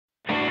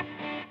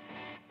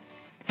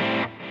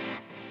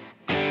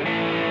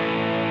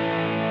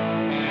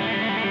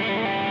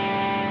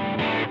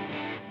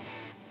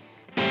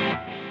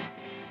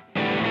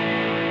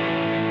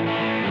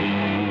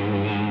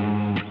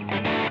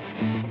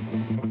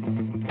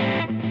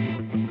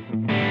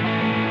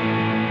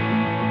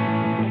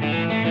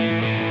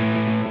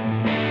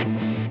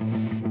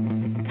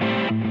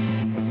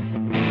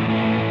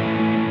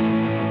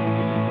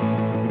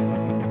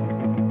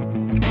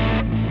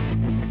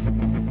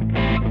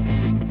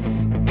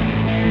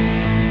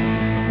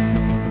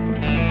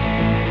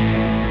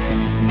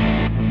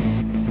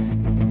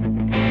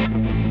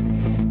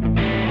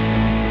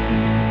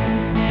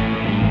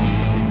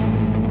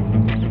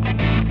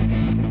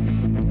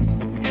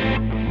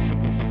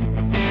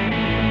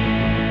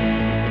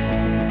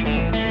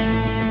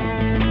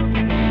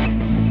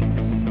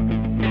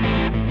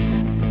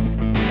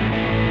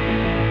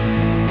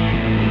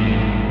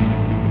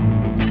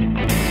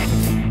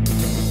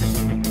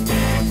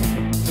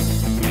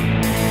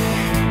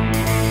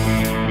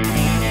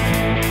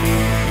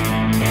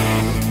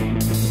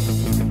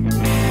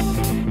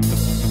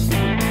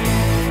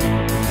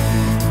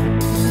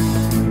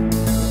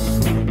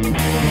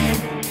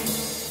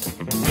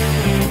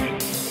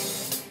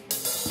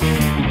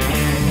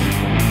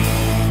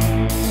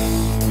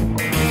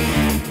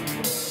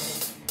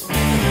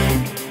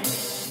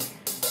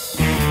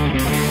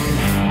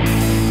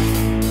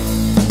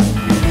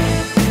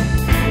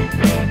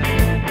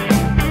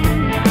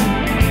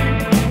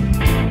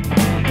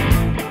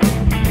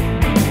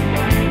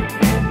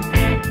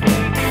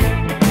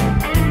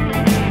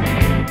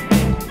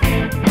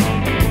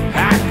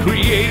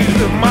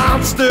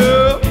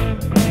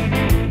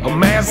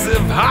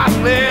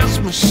heartless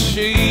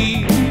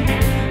machine.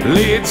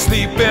 Laid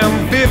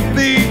sleeping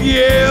 50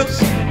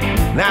 years,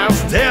 now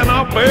stand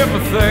up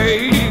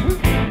everything.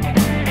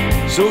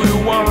 So you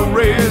wanna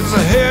raise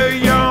a hair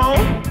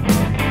young,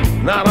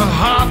 not a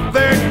hard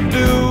thing to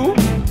do.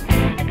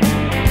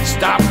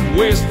 Stop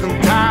wasting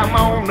time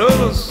on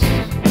others,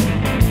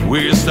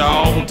 waste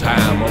all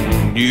time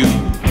on you.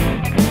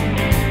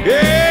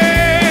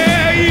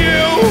 Yeah,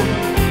 you,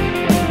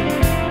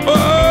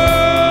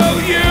 oh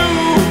you,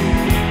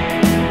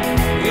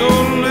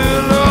 your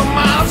little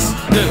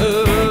monster.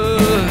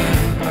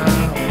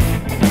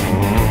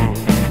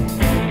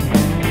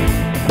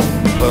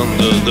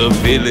 Under the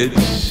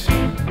village,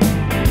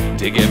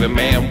 take every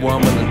man,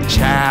 woman, and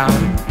child.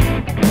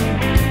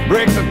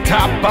 Break the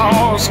top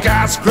all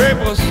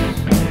skyscrapers,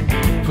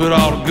 put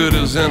all the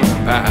goodies in the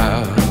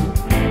pile.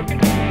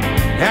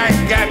 Now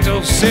you got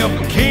yourself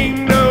a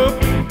kingdom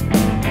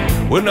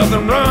where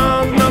nothing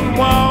runs, nothing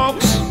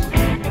walks.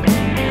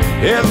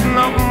 There's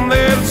nothing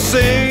there that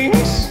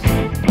sings,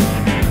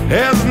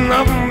 there's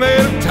nothing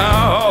there that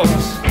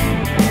talks.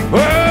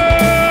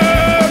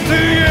 Well, to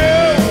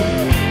you,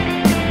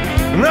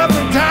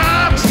 nothing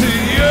talks to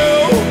you.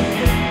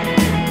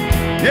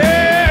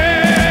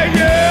 Yeah,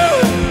 you,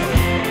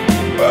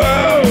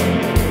 oh,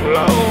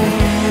 Lord,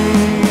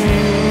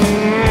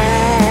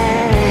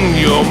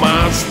 you're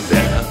my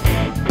step.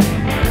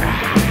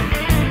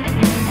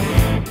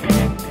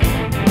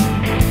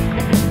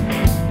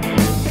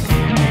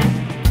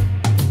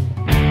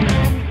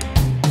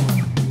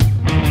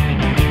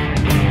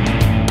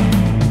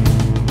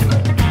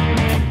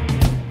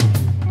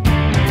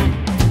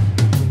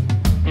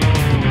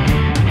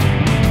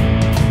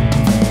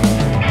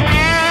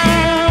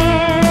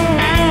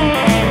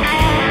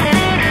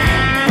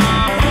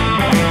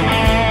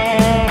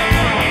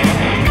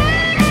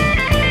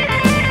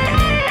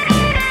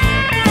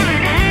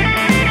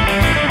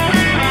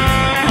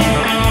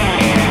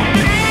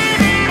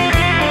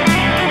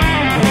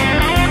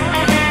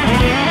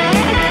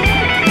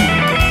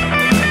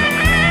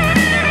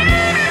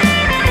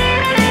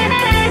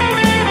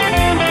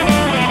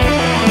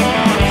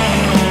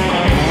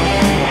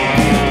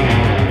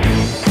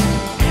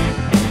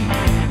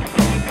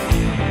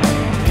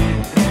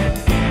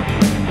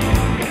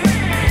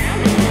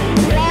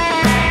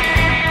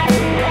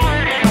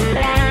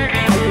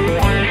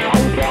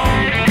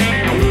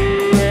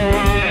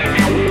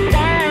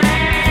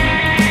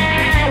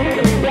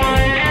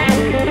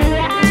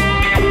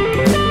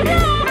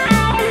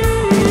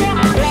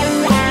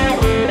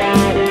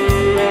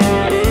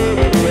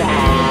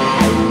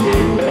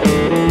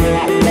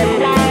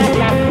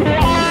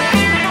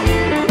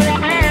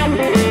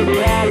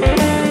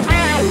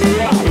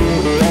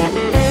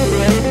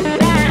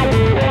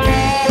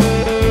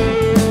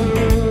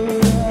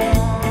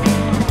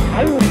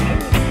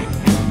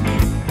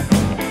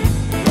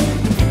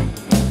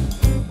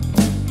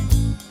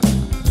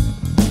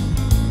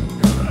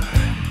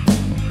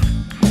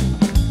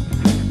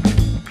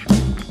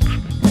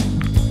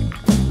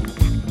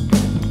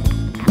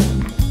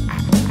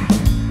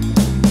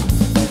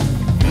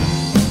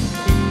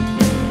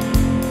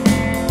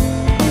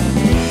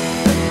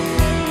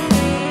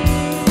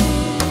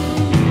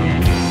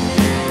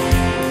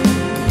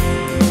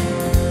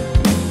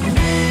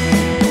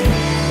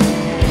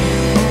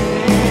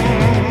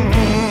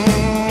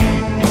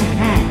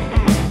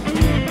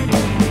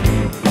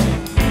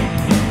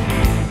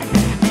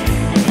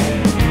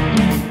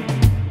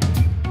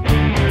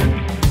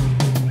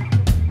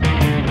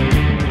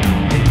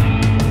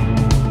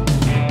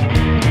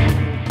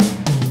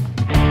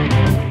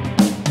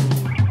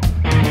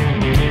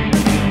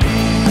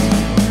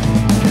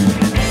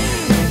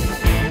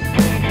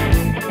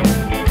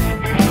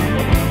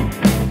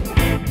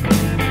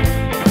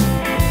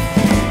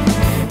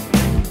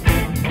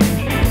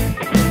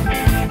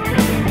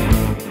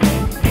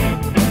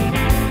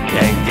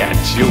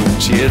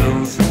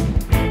 Children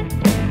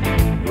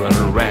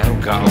running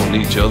around calling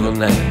each other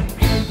names.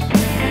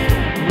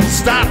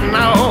 Starting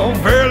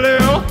off early,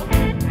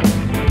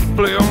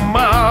 playing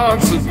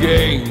months of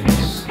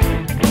games.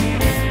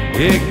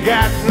 You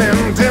got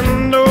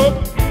Nintendo,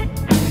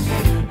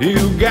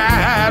 you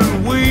got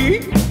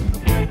Wii.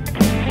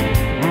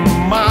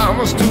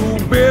 Mama's too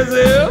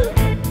busy,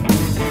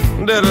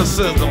 daddy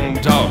says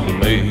don't talk to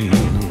me.